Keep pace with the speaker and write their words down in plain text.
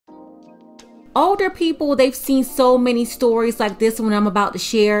Older people, they've seen so many stories like this one I'm about to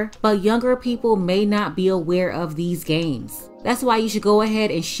share, but younger people may not be aware of these games. That's why you should go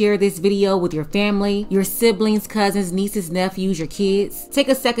ahead and share this video with your family, your siblings, cousins, nieces, nephews, your kids. Take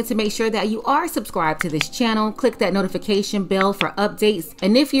a second to make sure that you are subscribed to this channel. Click that notification bell for updates.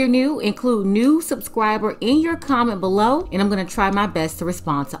 And if you're new, include new subscriber in your comment below, and I'm going to try my best to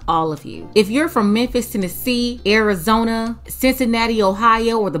respond to all of you. If you're from Memphis, Tennessee, Arizona, Cincinnati,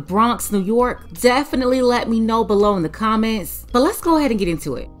 Ohio, or the Bronx, New York, definitely let me know below in the comments. But let's go ahead and get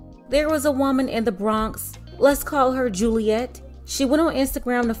into it. There was a woman in the Bronx. Let's call her Juliet. She went on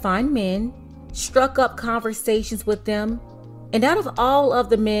Instagram to find men, struck up conversations with them, and out of all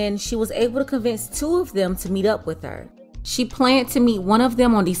of the men, she was able to convince 2 of them to meet up with her. She planned to meet one of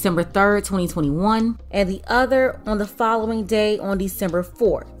them on December 3rd, 2021, and the other on the following day on December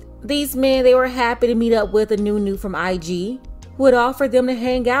 4th. These men, they were happy to meet up with a new from IG who had offered them to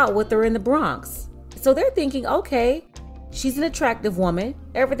hang out with her in the Bronx. So they're thinking, okay, she's an attractive woman,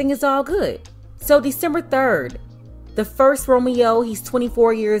 everything is all good. So December 3rd, the first Romeo, he's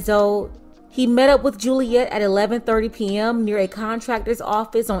 24 years old. He met up with Juliet at 11:30 p.m. near a contractor's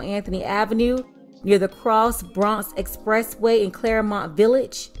office on Anthony Avenue, near the Cross Bronx Expressway in Claremont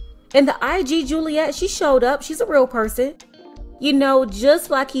Village. And the IG Juliet, she showed up. She's a real person. You know, just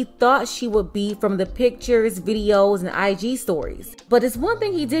like he thought she would be from the pictures, videos, and IG stories. But it's one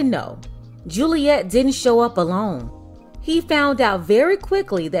thing he didn't know. Juliet didn't show up alone. He found out very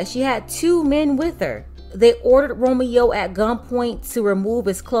quickly that she had 2 men with her. They ordered Romeo at gunpoint to remove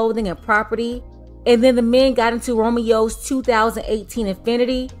his clothing and property, and then the men got into Romeo's 2018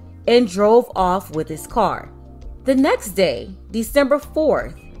 Infiniti and drove off with his car. The next day, December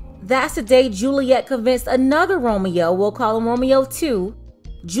 4th, that's the day Juliet convinced another Romeo, we'll call him Romeo 2.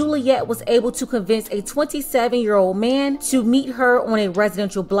 Juliet was able to convince a 27-year-old man to meet her on a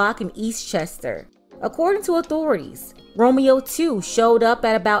residential block in Eastchester. According to authorities, Romeo 2 showed up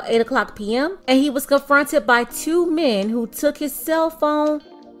at about 8:00 p.m. and he was confronted by 2 men who took his cell phone,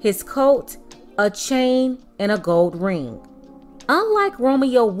 his coat, a chain, and a gold ring. Unlike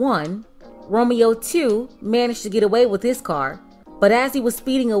Romeo 1, Romeo 2 managed to get away with his car, but as he was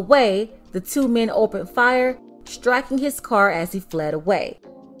speeding away, the 2 men opened fire, striking his car as he fled away.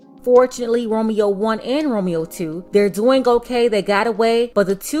 Fortunately, Romeo 1 and Romeo 2, they're doing okay, they got away, but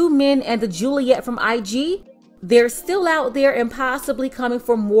the 2 men and the Juliet from IG, they're still out there and possibly coming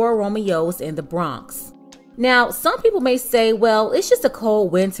for more Romeos in the Bronx. Now, some people may say, well, it's just a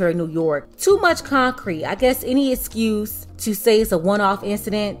cold winter in New York. Too much concrete. I guess any excuse to say it's a one-off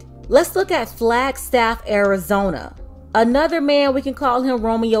incident. Let's look at Flagstaff, Arizona. Another man, we can call him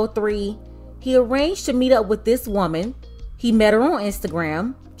Romeo 3. He arranged to meet up with this woman. He met her on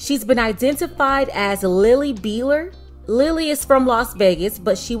Instagram. She's been identified as Lily Beeler. Lily is from Las Vegas,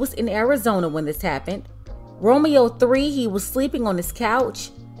 but she was in Arizona when this happened. Romeo 3, he was sleeping on his couch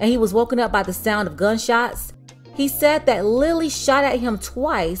and he was woken up by the sound of gunshots. He said that Lily shot at him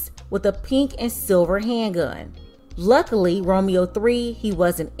twice with a pink and silver handgun. Luckily, Romeo 3, he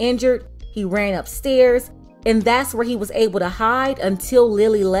wasn't injured. He ran upstairs and that's where he was able to hide until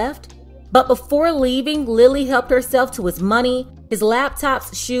Lily left. But before leaving, Lily helped herself to his money, his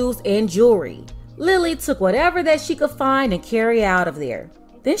laptops, shoes, and jewelry. Lily took whatever that she could find and carry out of there.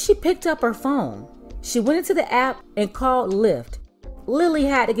 Then she picked up her phone. She went into the app and called Lyft. Lily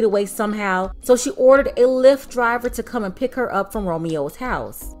had to get away somehow, so she ordered a Lyft driver to come and pick her up from Romeo's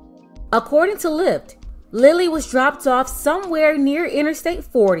house. According to Lyft, Lily was dropped off somewhere near Interstate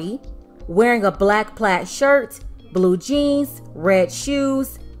 40, wearing a black plaid shirt, blue jeans, red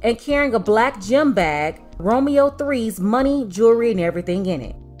shoes, and carrying a black gym bag, Romeo 3's money, jewelry, and everything in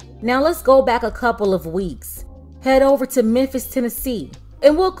it. Now let's go back a couple of weeks. Head over to Memphis, Tennessee,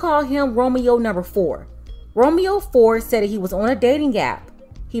 and we'll call him Romeo number 4. Romeo 4 said that he was on a dating app.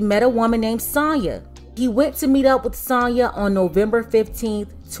 He met a woman named Sonia. He went to meet up with Sonia on November 15th,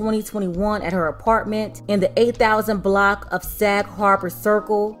 2021 at her apartment in the 8000 block of Sag Harbor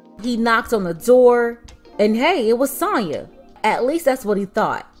Circle. He knocked on the door, and hey, it was Sonia. At least that's what he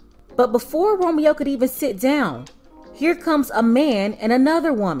thought. But before Romeo could even sit down, here comes a man and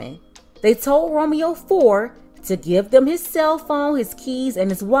another woman. They told Romeo 4 to give them his cell phone, his keys,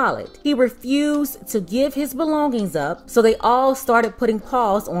 and his wallet. He refused to give his belongings up, so they all started putting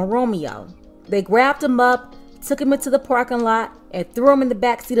paws on Romeo. They grabbed him up, took him into the parking lot, and threw him in the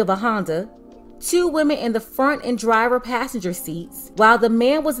backseat of a Honda. 2 women in the front and driver passenger seats, while the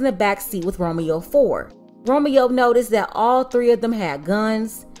man was in the back seat with Romeo 4. Romeo noticed that all 3 of them had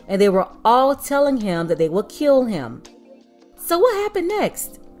guns, and they were all telling him that they would kill him. So what happened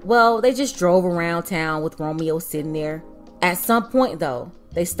next? Well, they just drove around town with Romeo sitting there. At some point though,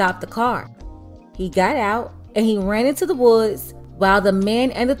 they stopped the car. He got out and he ran into the woods while the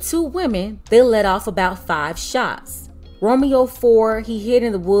men and the two women, they let off about 5 shots. Romeo 4, he hid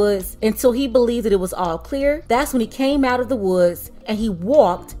in the woods until he believed that it was all clear. That's when he came out of the woods and he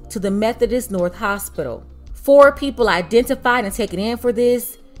walked to the Methodist North Hospital. 4 people identified and taken in for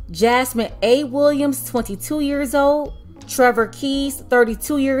this: Jasmine A. Williams, 22 years old, Trevor Keys,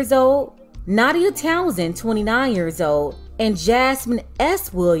 32 years old, Nadia Townsend, 29 years old, and Jasmine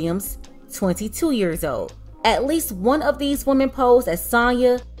S. Williams, 22 years old. At least one of these women posed as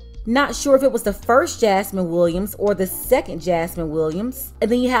Sonia. Not sure if it was the first Jasmine Williams or the second Jasmine Williams.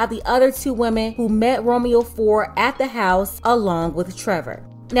 And then you have the other 2 women who met Romeo 4 at the house along with Trevor.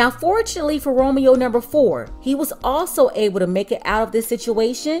 Now, fortunately for Romeo number 4, he was also able to make it out of this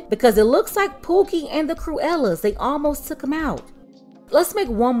situation because it looks like Pookie and the Cruellas, they almost took him out. Let's make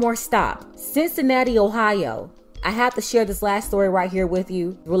one more stop. Cincinnati, Ohio. I have to share this last story right here with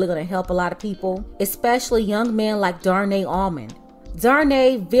you. It's really going to help a lot of people, especially young men like Darnay Almond.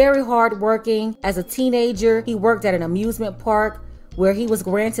 Darnay, very hardworking. As a teenager, he worked at an amusement park where he was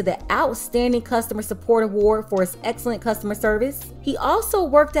granted the Outstanding Customer Support Award for his excellent customer service. He also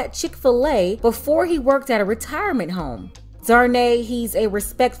worked at Chick-fil-A before he worked at a retirement home. Darnay, he's a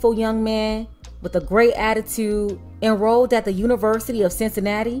respectful young man with a great attitude, enrolled at the University of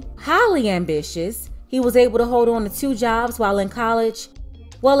Cincinnati, highly ambitious. He was able to hold on to 2 jobs while in college.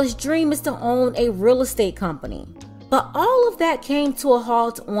 Well, his dream is to own a real estate company. But all of that came to a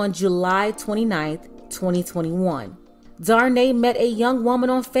halt on July 29th, 2021. Darnay met a young woman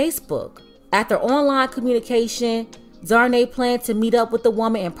on Facebook. After online communication, Darnay planned to meet up with the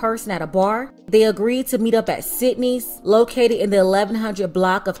woman in person at a bar. They agreed to meet up at Sydney's, located in the 1100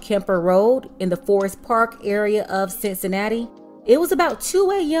 block of Kemper Road in the Forest Park area of Cincinnati. It was about 2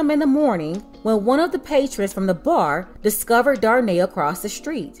 a.m. in the morning when one of the patrons from the bar discovered Darnay across the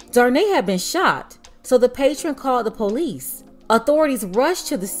street. Darnay had been shot, so the patron called the police. Authorities rushed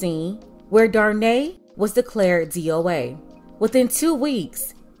to the scene where Darnay was declared DOA. Within 2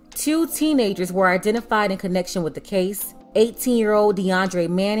 weeks, 2 teenagers were identified in connection with the case: 18-year-old DeAndre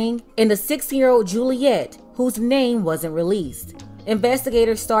Manning and the 16-year-old Juliet, whose name wasn't released.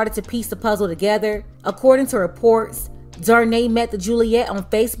 Investigators started to piece the puzzle together. According to reports, Darnay met the Juliet on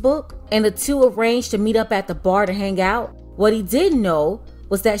Facebook and the 2 arranged to meet up at the bar to hang out. What he didn't know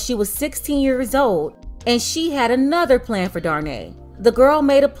was that she was 16 years old and she had another plan for Darnay. The girl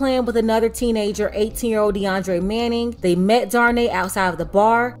made a plan with another teenager, 18-year-old DeAndre Manning. They met Darnay outside of the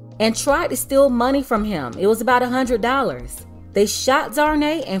bar and tried to steal money from him. It was about $100. They shot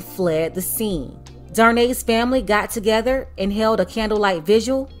Darnay and fled the scene. Darnay's family got together and held a candlelight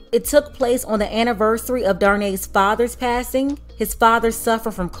vigil. It took place on the anniversary of Darnay's father's passing. His father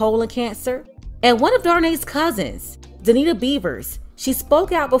suffered from colon cancer. And one of Darnay's cousins, Danita Beavers, she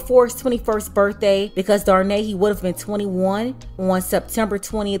spoke out before his 21st birthday because Darnay, he would have been 21 on September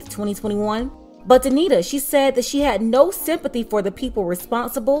 20th, 2021. But Danita, she said that she had no sympathy for the people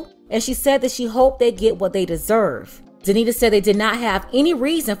responsible, and she said that she hoped they get what they deserve. Danita said they did not have any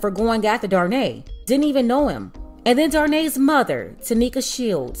reason for going after Darnay, didn't even know him. And then Darnay's mother, Tanika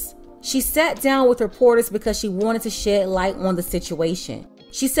Shields, she sat down with reporters because she wanted to shed light on the situation.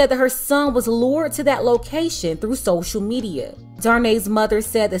 She said that her son was lured to that location through social media. Darnay's mother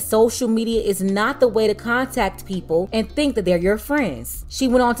said that social media is not the way to contact people and think that they're your friends. She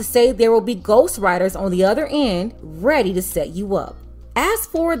went on to say there will be ghostwriters on the other end ready to set you up. As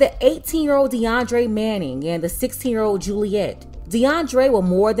for the 18-year-old DeAndre Manning and the 16-year-old Juliet, DeAndre will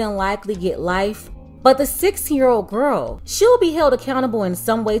more than likely get life, but the 16-year-old girl, she'll be held accountable in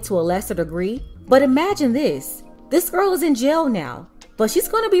some way to a lesser degree. But imagine this girl is in jail now, but she's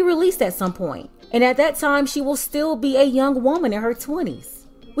going to be released at some point. And at that time, she will still be a young woman in her 20s.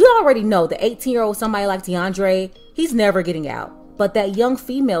 We already know the 18-year-old, somebody like DeAndre, he's never getting out. But that young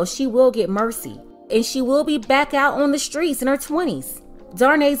female, she will get mercy. And she will be back out on the streets in her 20s.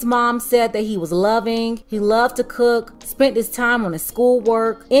 Darnay's mom said that he was loving, he loved to cook, spent his time on his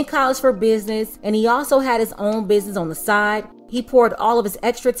schoolwork, in college for business, and he also had his own business on the side. He poured all of his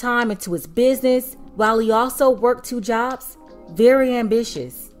extra time into his business while he also worked 2 jobs. Very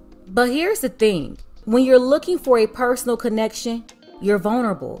ambitious. But here's the thing. When you're looking for a personal connection, you're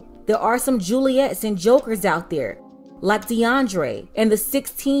vulnerable. There are some Juliets and Jokers out there, like DeAndre and the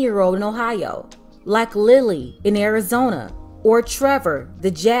 16-year-old in Ohio, like Lily in Arizona, or Trevor,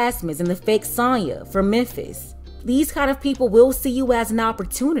 the Jasmines and the fake Sonya from Memphis. These kind of people will see you as an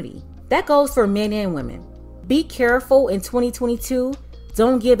opportunity. That goes for men and women. Be careful in 2022.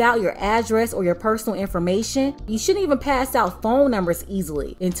 Don't give out your address or your personal information. You shouldn't even pass out phone numbers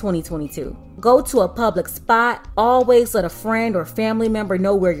easily in 2022. Go to a public spot. Always let a friend or family member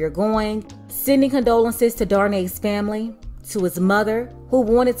know where you're going. Sending condolences to Darnay's family, to his mother, who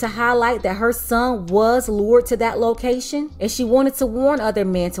wanted to highlight that her son was lured to that location, and she wanted to warn other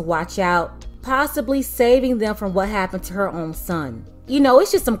men to watch out, possibly saving them from what happened to her own son. You know,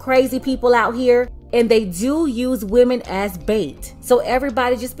 it's just some crazy people out here, and they do use women as bait. So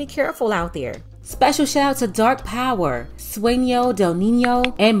everybody just be careful out there. Special shout out to Dark Power, Sueño Del Nino,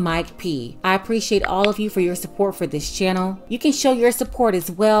 and Mike P. I appreciate all of you for your support for this channel. You can show your support as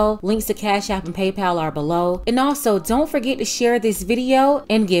well. Links to Cash App and PayPal are below. And also, don't forget to share this video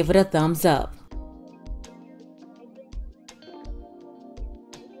and give it a thumbs up.